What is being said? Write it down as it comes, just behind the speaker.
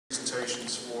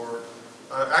organizations for,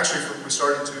 we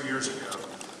started 2 years ago.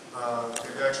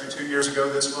 Actually 2 years ago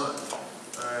this month.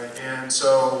 And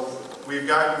so we've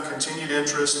gotten continued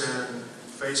interest in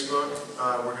Facebook.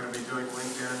 We're going to be doing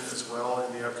LinkedIn as well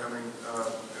in the upcoming,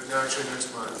 actually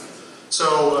next month.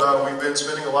 So we've been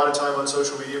spending a lot of time on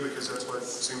social media because that's what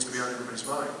seems to be on everybody's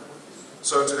mind.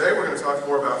 So today we're going to talk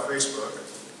more about Facebook.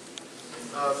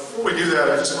 Before we do that,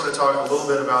 I just want to talk a little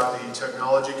bit about the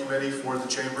Technology Committee for the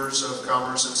Chambers of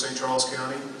Commerce in St. Charles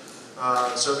County.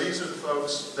 So these are the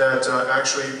folks that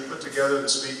actually put together the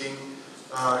speaking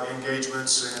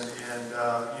engagements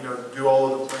and do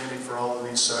all of the planning for all of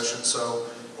these sessions. So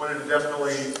wanted to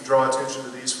definitely draw attention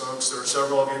to these folks. There are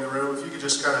several of you in the room. If you could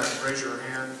just kind of raise your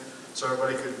hand so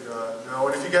everybody could know.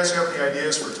 And if you guys have any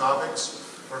ideas for topics,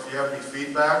 or if you have any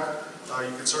feedback,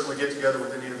 you can certainly get together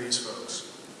with any of these folks.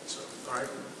 So, all right.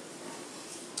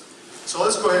 So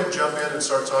let's go ahead and jump in and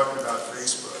start talking about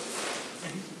Facebook.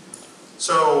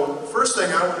 So first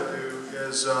thing I want to do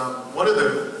is one of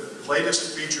the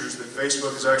latest features that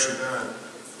Facebook has actually done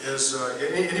is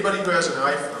anybody who has an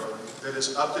iPhone that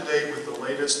is up to date with the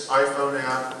latest iPhone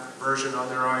app version on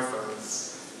their iPhone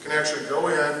can actually go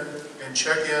in and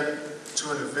check in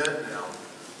to an event now.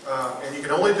 And you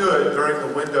can only do it during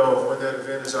the window of when that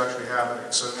event is actually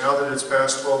happening. So now that it's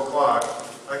past 12 o'clock,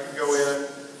 I can go in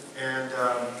and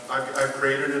I've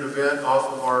created an event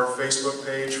off of our Facebook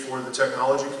page for the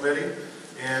Technology Committee.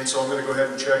 And so I'm going to go ahead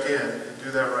and check in and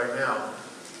do that right now.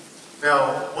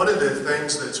 Now, one of the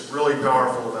things that's really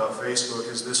powerful about Facebook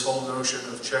is this whole notion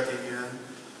of checking in.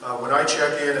 When I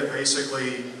check in, it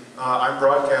basically, I'm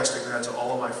broadcasting that to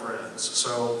all of my friends.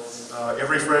 So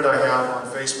every friend I have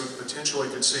on Facebook potentially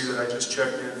could see that I just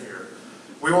checked in here.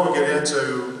 We won't get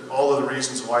into all of the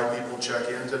reasons why people check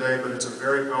in today, but it's a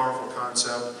very powerful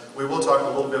concept. We will talk a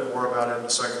little bit more about it in the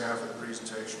second half of the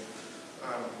presentation.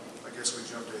 I guess we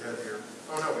jumped ahead here.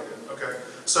 Oh, no, we didn't. Okay.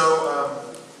 So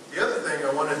the other thing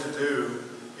I wanted to do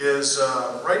is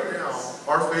right now,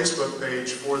 our Facebook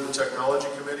page for the Technology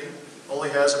Committee only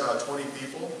has about 20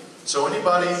 people. So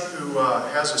anybody who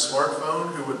has a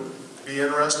smartphone who would be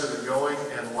interested in going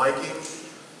and liking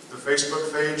the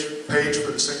Facebook page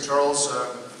for the St. Charles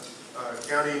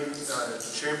County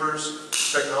Chambers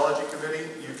Technology Committee,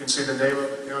 you can see the name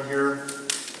of it down here.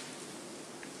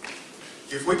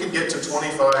 If we could get to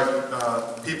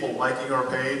 25 people liking our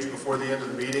page before the end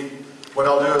of the meeting, what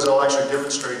I'll do is I'll actually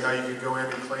demonstrate how you can go in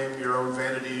and claim your own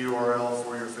vanity URL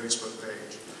for your Facebook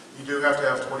page. You do have to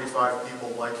have 25 people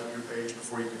liking your page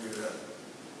before you can do that.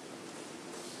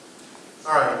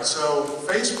 All right, so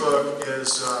Facebook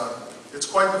is, it's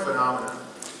quite the phenomenon.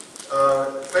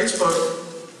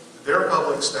 Facebook, their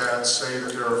public stats say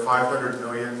that there are 500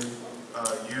 million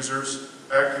users,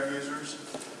 active users.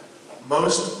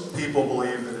 Most people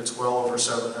believe that it's well over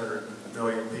 700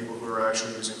 million people who are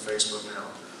actually using Facebook now.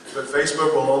 But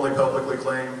Facebook will only publicly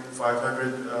claim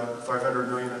 500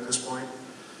 million at this point.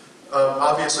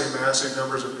 Obviously, massive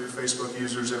numbers of new Facebook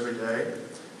users every day.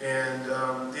 And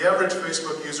the average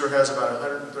Facebook user has about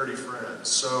 130 friends.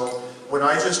 So when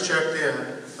I just checked in,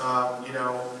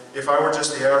 if I were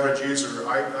just the average user,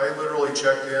 I literally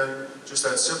checked in, just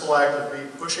that simple act of me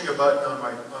pushing a button on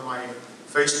my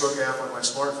Facebook app on my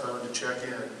smartphone to check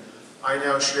in. I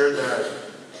now shared that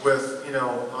with,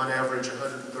 on average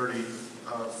 130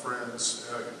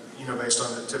 friends, based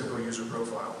on the typical user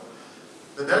profile.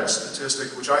 The next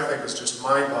statistic, which I think is just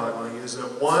mind-boggling, is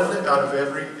that 1 out of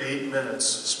every 8 minutes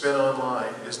spent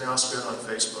online is now spent on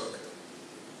Facebook.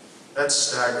 That's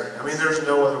staggering. I mean, there's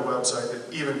no other website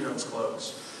that even comes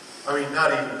close. I mean,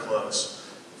 not even close.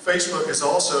 Facebook is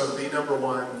also the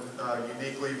 #1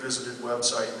 uniquely visited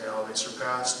website now. They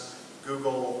surpassed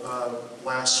Google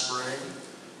last spring.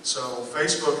 So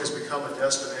Facebook has become a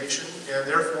destination, and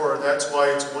therefore that's why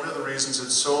it's one of the reasons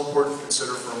it's so important to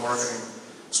consider for a marketing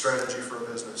strategy for a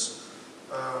business.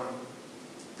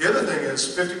 The other thing is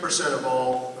 50% of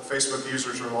all Facebook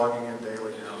users are logging in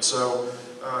daily now. So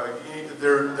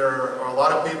there are a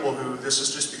lot of people who this has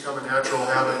just become a natural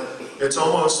habit. It's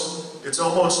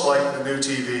almost like the new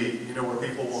TV, where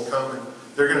people will come and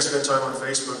they're going to spend time on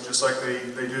Facebook just like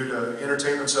they do to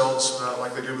entertain themselves,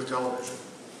 like they do with television.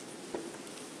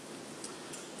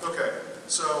 Okay,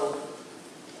 so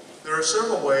there are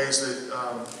several ways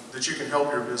that you can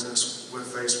help your business with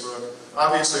Facebook.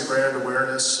 Obviously, brand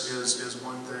awareness is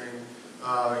one thing,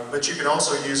 but you can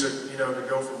also use it, to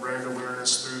go from brand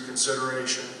awareness through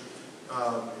consideration,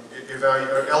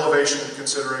 elevation and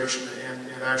consideration,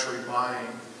 and actually buying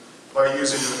by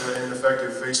using an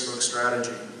effective Facebook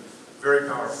strategy. Very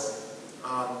powerful.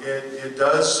 It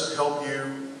does help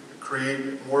you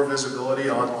create more visibility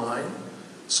online.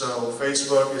 So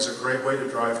Facebook is a great way to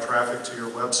drive traffic to your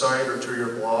website or to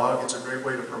your blog. It's a great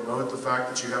way to promote the fact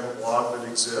that you have a blog that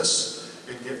exists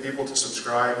and get people to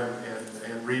subscribe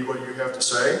and read what you have to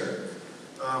say.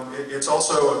 It's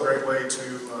also a great way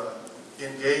to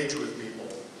engage with people.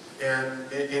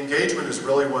 And engagement is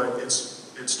really what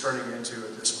it's turning into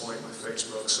at this point with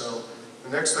Facebook. So the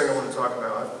next thing I want to talk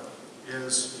about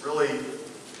is really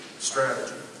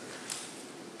strategy.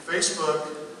 Facebook,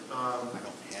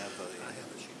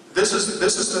 this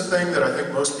is the thing that I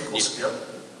think most people skip,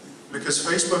 because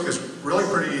Facebook is really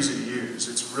pretty easy to use.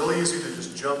 It's really easy to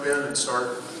just jump in and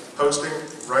start posting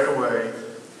right away,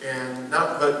 and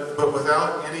but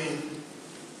without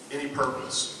any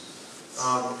purpose.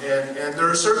 And there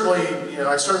are certainly,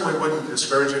 I certainly wouldn't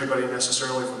discourage anybody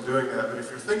necessarily from doing that, but if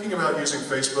you're thinking about using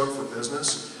Facebook for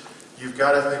business, you've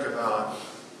got to think about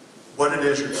what it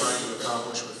is you're trying to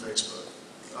accomplish with Facebook.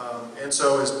 And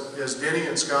so as Denny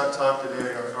and Scott talk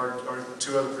today, our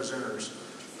two other presenters,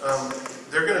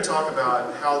 they're going to talk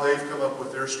about how they've come up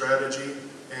with their strategy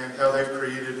and how they've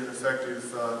created an effective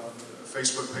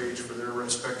Facebook page for their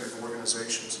respective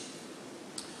organizations.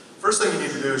 First thing you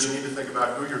need to do is you need to think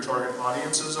about who your target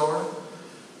audiences are.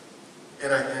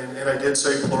 And I did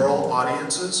say plural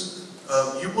audiences.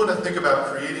 You want to think about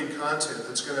creating content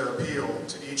that's going to appeal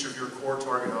to each of your core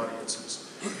target audiences.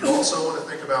 You also want to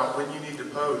think about when you need to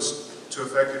post to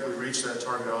effectively reach that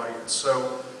target audience.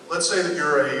 So let's say that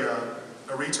you're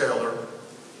a retailer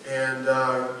and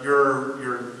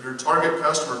your target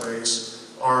customer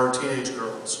base are teenage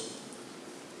girls.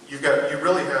 You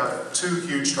really have two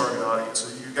huge target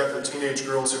audiences. You've got the teenage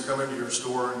girls who come into your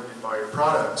store and buy your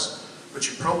products, but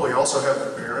you probably also have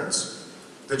their parents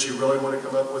that you really want to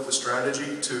come up with a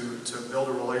strategy to build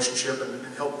a relationship and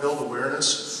help build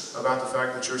awareness about the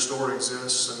fact that your store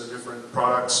exists and the different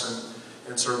products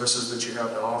and services that you have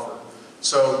to offer.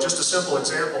 So just a simple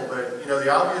example, but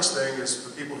the obvious thing is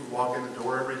the people who walk in the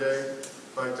door every day,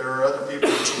 but there are other people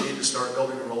that you need to start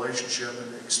building a relationship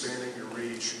and expanding your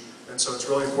reach. And so it's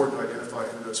really important to identify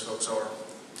who those folks are.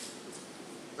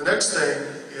 The next thing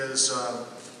is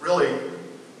really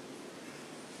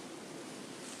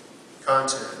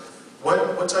content.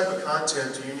 What type of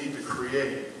content do you need to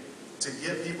create to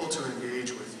get people to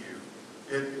engage with you?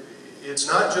 It's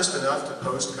not just enough to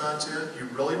post content. You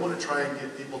really want to try and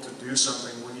get people to do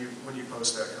something when you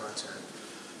post that content.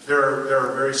 There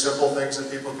are very simple things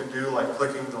that people can do, like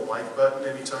clicking the like button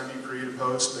anytime you create a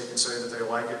post. They can say that they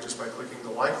like it just by clicking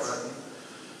the like button.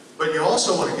 But you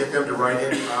also want to get them to write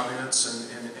in comments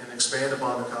and expand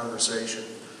upon the conversation.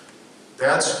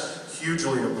 That's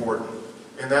hugely important.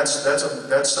 And that's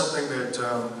something that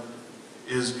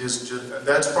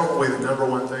that's probably the number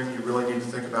one thing you really need to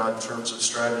think about in terms of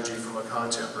strategy from a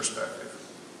content perspective.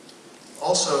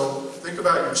 Also, think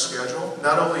about your schedule,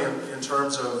 not only in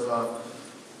terms of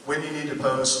when you need to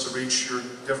post to reach your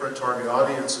different target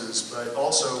audiences, but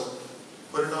also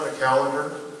put it on a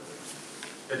calendar,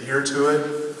 adhere to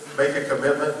it, make a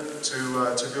commitment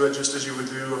to do it just as you would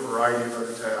do a variety of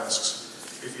other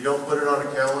tasks. If you don't put it on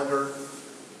a calendar,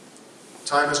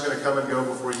 time is going to come and go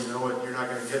before you know it. You're not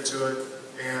going to get to it.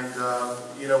 And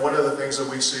one of the things that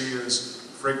we see is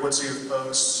frequency of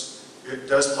posts. It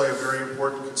does play a very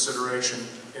important consideration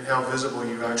in how visible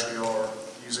you actually are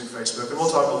using Facebook. And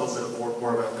we'll talk a little bit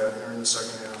more about that here in the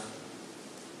second half.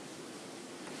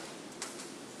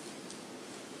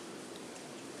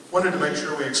 Wanted to make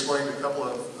sure we explained a couple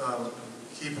of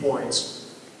key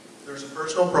points. There's a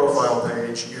personal profile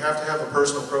page. You have to have a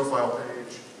personal profile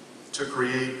page to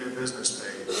create a business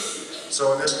page.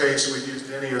 So in this case, we've used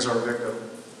Denny as our victim.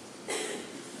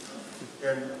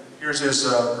 And here's his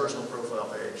personal profile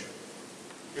page.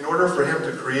 In order for him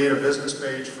to create a business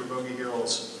page for Bogey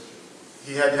Hills,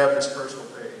 he had to have this personal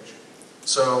page.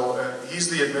 So he's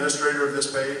the administrator of this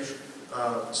page.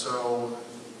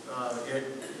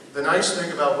 The nice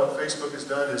thing about what Facebook has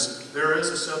done is there is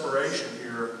a separation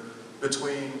here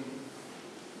between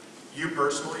you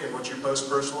personally and what you post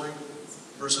personally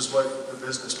versus what the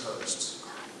business posts.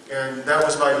 And that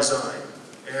was by design.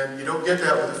 And you don't get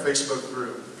that with a Facebook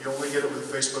group. You only get it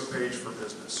with a Facebook page for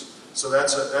business. So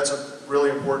that's a really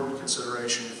important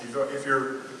consideration. If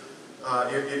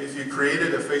you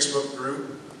created a Facebook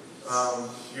group,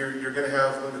 you're going to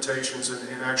have limitations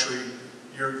and actually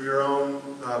your own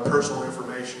personal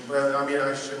information. Well, I mean,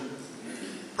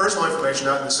 personal information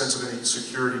not in the sense of any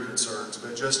security concerns,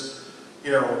 but just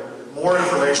more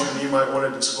information than you might want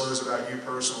to disclose about you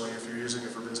personally if you're using it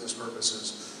for business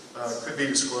purposes could be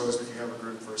disclosed if you have a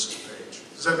group versus a page.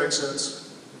 Does that make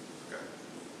sense? Okay.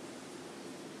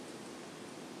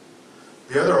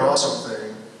 The other awesome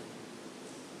thing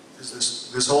is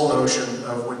is this whole notion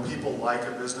of when people like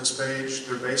a business page,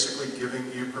 they're basically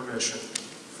giving you permission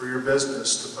for your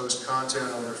business to post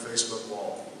content on their Facebook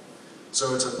wall.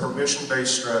 So it's a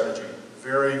permission-based strategy.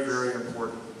 Very, very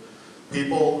important.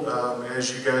 People,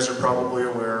 as you guys are probably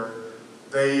aware,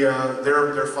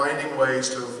 they're finding ways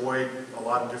to avoid a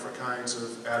lot of different kinds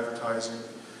of advertising.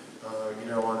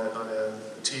 You know, on a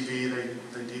TV, they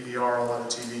DVR a lot of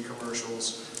TV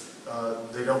commercials.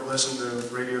 They don't listen to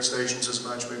radio stations as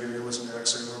much. Maybe they listen to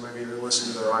XM, or maybe they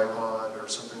listen to their iPod or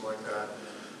something like that.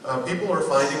 People are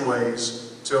finding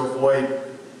ways to avoid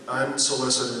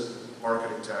unsolicited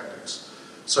marketing tactics.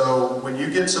 So when you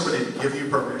get somebody to give you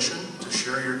permission to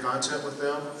share your content with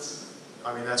them,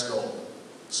 I mean, that's gold.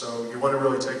 So you want to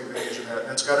really take advantage of that.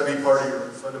 That's got to be part of your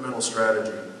fundamental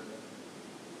strategy.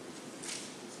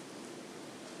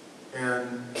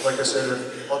 And like I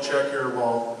said, I'll check here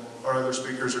while our other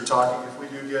speakers are talking. If we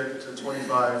do get to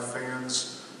 25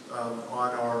 fans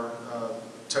on our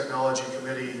technology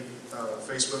committee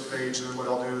Facebook page, then what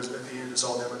I'll do is at the end is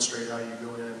I'll demonstrate how you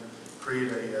go in and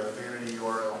create a vanity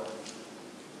URL.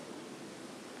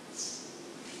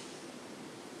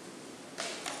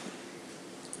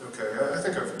 Okay, I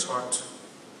think I've talked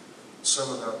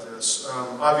some about this.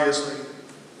 Obviously,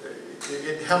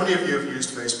 how many of you have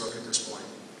used Facebook at this point?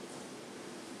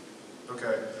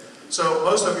 Okay, so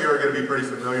most of you are going to be pretty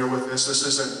familiar with this. This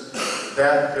isn't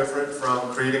that different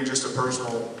from creating just a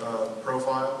personal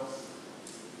profile.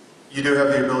 You do have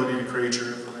the ability to create your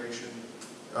information.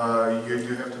 You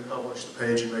do have to publish the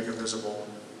page and make it visible.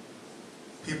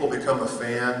 People become a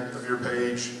fan of your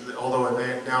page, although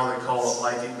now they call it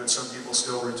liking, but some people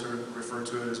still refer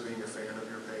to it as being a fan of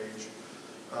your page,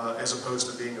 as opposed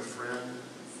to being a friend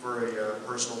for a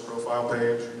personal profile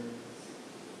page.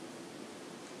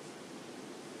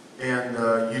 And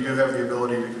you do have the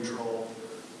ability to control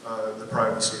the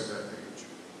privacy of that page.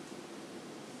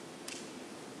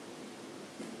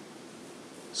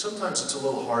 Sometimes it's a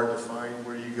little hard to find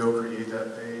where you go create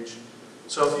that page.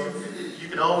 So if you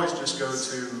can always just go to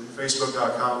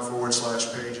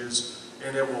facebook.com/pages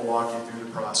and it will walk you through the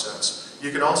process.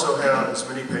 You can also have as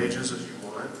many pages as you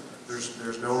want.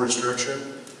 There's no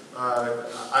restriction.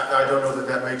 I don't know that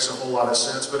that makes a whole lot of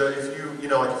sense, but if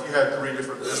like if you had 3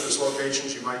 different business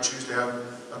locations, you might choose to have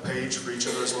a page for each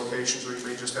of those locations, or you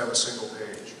may just have a single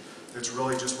page. It's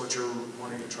really just what you're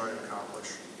wanting to try to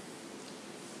accomplish.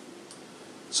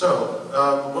 So,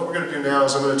 what we're going to do now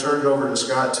is I'm going to turn it over to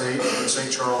Scott Tate from the St.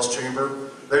 Charles Chamber.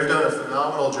 They've done a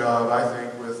phenomenal job, I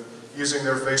think, with using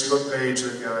their Facebook page.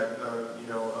 They've got a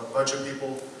bunch of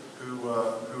people who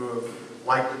have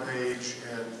liked the page,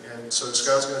 and so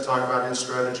Scott's going to talk about his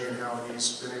strategy and how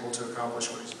he's been able to accomplish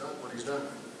what he's done.